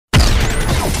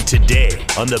today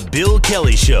on The Bill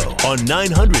Kelly Show on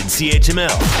 900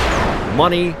 CHML.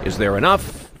 Money, is there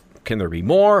enough? Can there be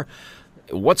more?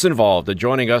 What's involved?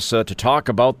 Joining us to talk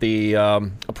about the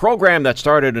a program that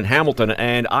started in Hamilton,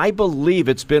 and I believe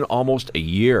it's been almost a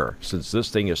year since this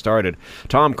thing has started.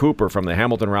 Tom Cooper from the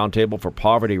Hamilton Roundtable for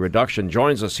Poverty Reduction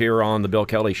joins us here on The Bill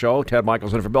Kelly Show. Ted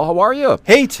Michelson for Bill. How are you?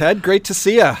 Hey, Ted. Great to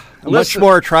see you. A much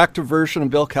more attractive version of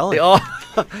Bill Kelly.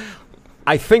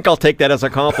 I think I'll take that as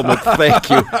a compliment. Thank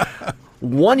you.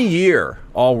 1 year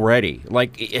already.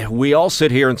 Like, we all sit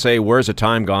here and say, where's the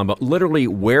time gone? But literally,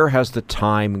 where has the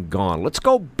time gone? Let's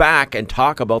go back and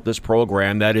talk about this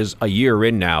program that is a year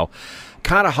in now,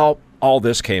 kind of how all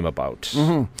this came about.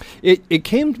 Mm-hmm. It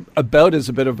came about as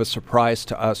a bit of a surprise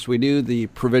to us. We knew the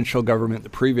provincial government, the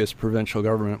previous provincial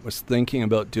government, was thinking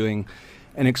about doing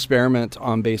an experiment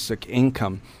on basic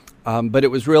income. But it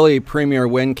was really Premier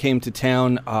Wynne came to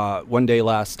town one day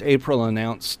last April and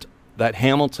announced that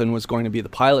Hamilton was going to be the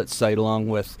pilot site along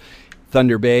with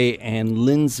Thunder Bay and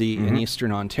Lindsay in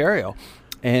Eastern Ontario.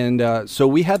 And so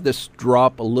we had this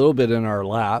drop a little bit in our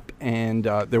lap, and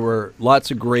there were lots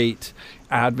of great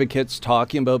advocates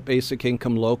talking about basic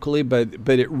income locally, but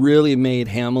it really made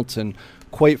Hamilton,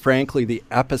 quite frankly, the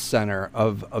epicenter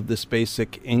of this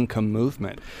basic income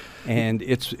movement. And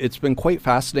it's been quite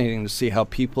fascinating to see how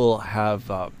people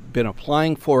have been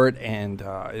applying for it, and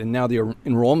now the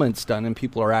enrollment's done and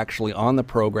people are actually on the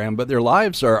program, but their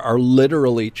lives are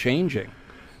literally changing.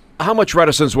 How much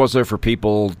reticence was there for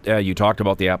people? You talked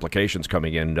about the applications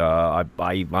coming in.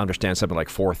 I understand something like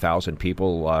 4,000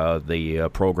 people the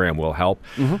program will help.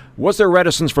 Mm-hmm. Was there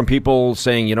reticence from people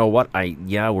saying, you know what,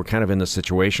 we're kind of in this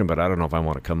situation, but I don't know if I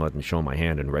want to come out and show my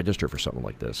hand and register for something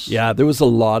like this? Yeah, there was a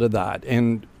lot of that.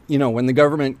 And you know, when the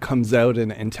government comes out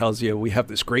and tells you we have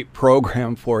this great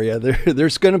program for you,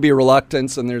 there's going to be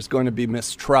reluctance and there's going to be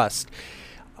mistrust.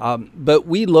 But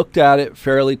we looked at it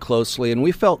fairly closely and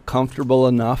we felt comfortable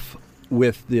enough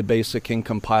with the basic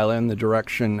income pilot and the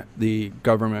direction the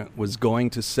government was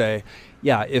going to say,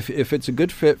 yeah, if it's a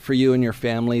good fit for you and your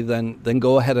family, then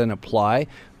go ahead and apply.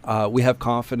 We have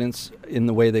confidence in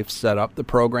the way they've set up the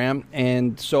program.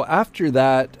 And so after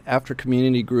that, after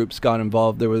community groups got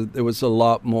involved, there was a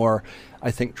lot more,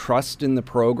 I think, trust in the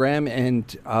program. And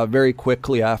very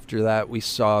quickly after that, we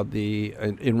saw the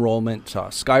enrollment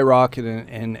skyrocket.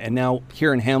 And now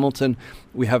here in Hamilton,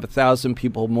 we have 1,000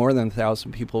 people, more than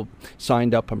 1,000 people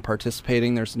signed up and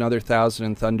participating. There's another 1,000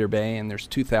 in Thunder Bay, and there's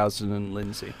 2,000 in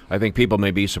Lindsay. I think people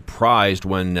may be surprised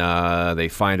when they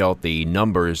find out the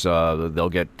numbers. They'll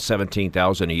get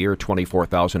 17,000 a year,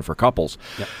 24,000 for couples.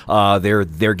 Yep.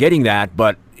 They're getting that,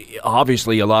 but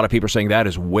obviously a lot of people are saying that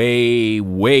is way,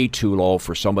 way too low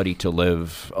for somebody to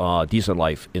live a decent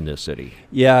life in this city.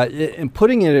 Yeah, and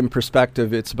putting it in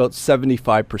perspective, it's about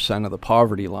 75% of the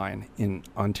poverty line in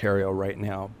Ontario right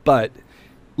now. But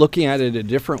looking at it a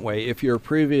different way, if you're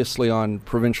previously on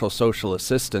provincial social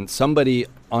assistance, somebody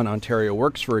on Ontario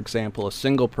Works, for example, a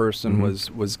single person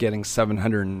was getting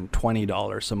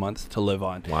 $720 a month to live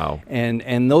on. Wow.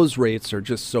 And those rates are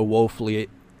just so woefully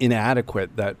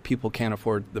inadequate that people can't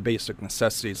afford the basic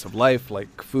necessities of life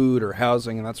like food or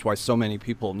housing, and that's why so many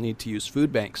people need to use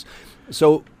food banks.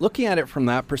 So looking at it from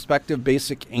that perspective,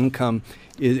 basic income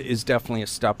is definitely a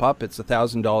step up. It's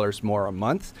 $1,000 more a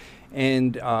month.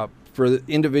 And for the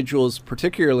individuals,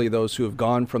 particularly those who have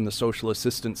gone from the social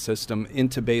assistance system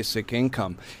into basic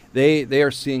income, they are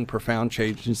seeing profound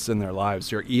changes in their lives.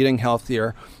 They're eating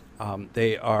healthier.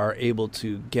 They are able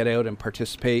to get out and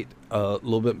participate a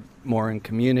little bit more in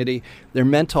community. Their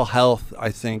mental health, I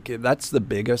think, that's the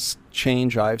biggest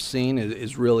change I've seen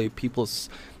is really people's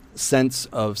sense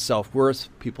of self-worth,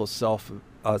 people's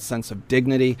sense of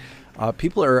dignity.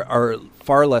 People are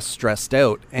far less stressed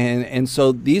out. And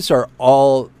so these are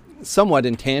all somewhat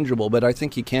intangible, but I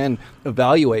think you can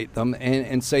evaluate them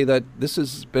and say that this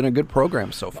has been a good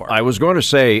program so far. I was going to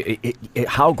say,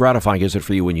 how gratifying is it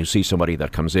for you when you see somebody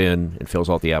that comes in and fills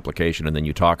out the application, and then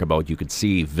you talk about, you can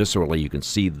see viscerally, you can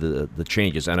see the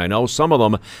changes. And I know some of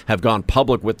them have gone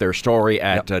public with their story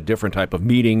at different type of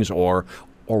meetings or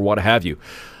what have you.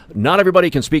 Not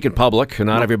everybody can speak in public, and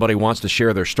not everybody wants to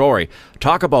share their story.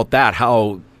 Talk about that,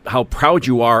 how proud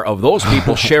you are of those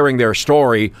people sharing their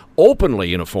story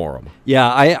openly in a forum. Yeah,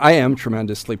 I am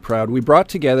tremendously proud. We brought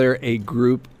together a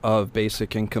group of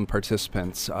basic income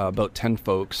participants, about 10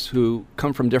 folks who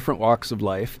come from different walks of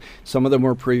life. Some of them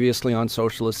were previously on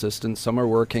social assistance, some are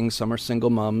working, some are single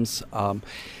moms.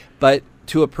 But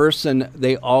to a person,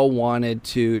 they all wanted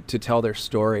to tell their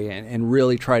story and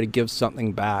really try to give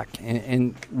something back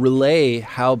and relay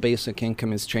how basic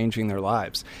income is changing their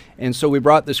lives. And so we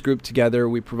brought this group together.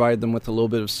 We provided them with a little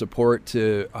bit of support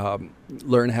to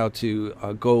learn how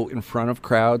to go in front of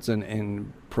crowds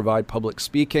and provide public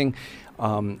speaking,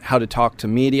 how to talk to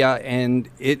media, and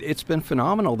it's been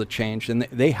phenomenal, the change. And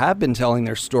they have been telling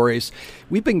their stories.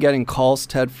 We've been getting calls,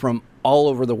 Ted, from all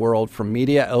over the world, from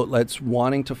media outlets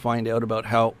wanting to find out about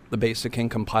how the basic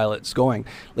income pilot's going.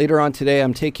 Later on today,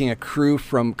 I'm taking a crew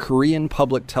from Korean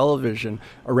public television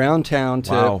around town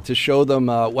to show them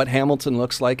what Hamilton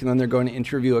looks like, and then they're going to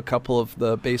interview a couple of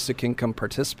the basic income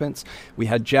participants. We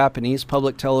had Japanese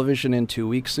public television in 2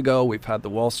 weeks ago. We've had the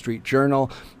Wall Street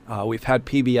Journal. We've had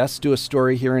PBS do a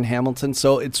story here in Hamilton.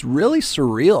 So it's really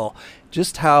surreal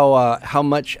just how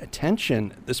much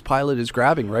attention this pilot is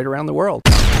grabbing right around the world.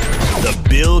 The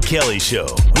Bill Kelly Show,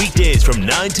 weekdays from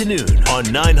 9 to noon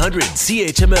on 900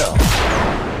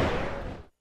 CHML.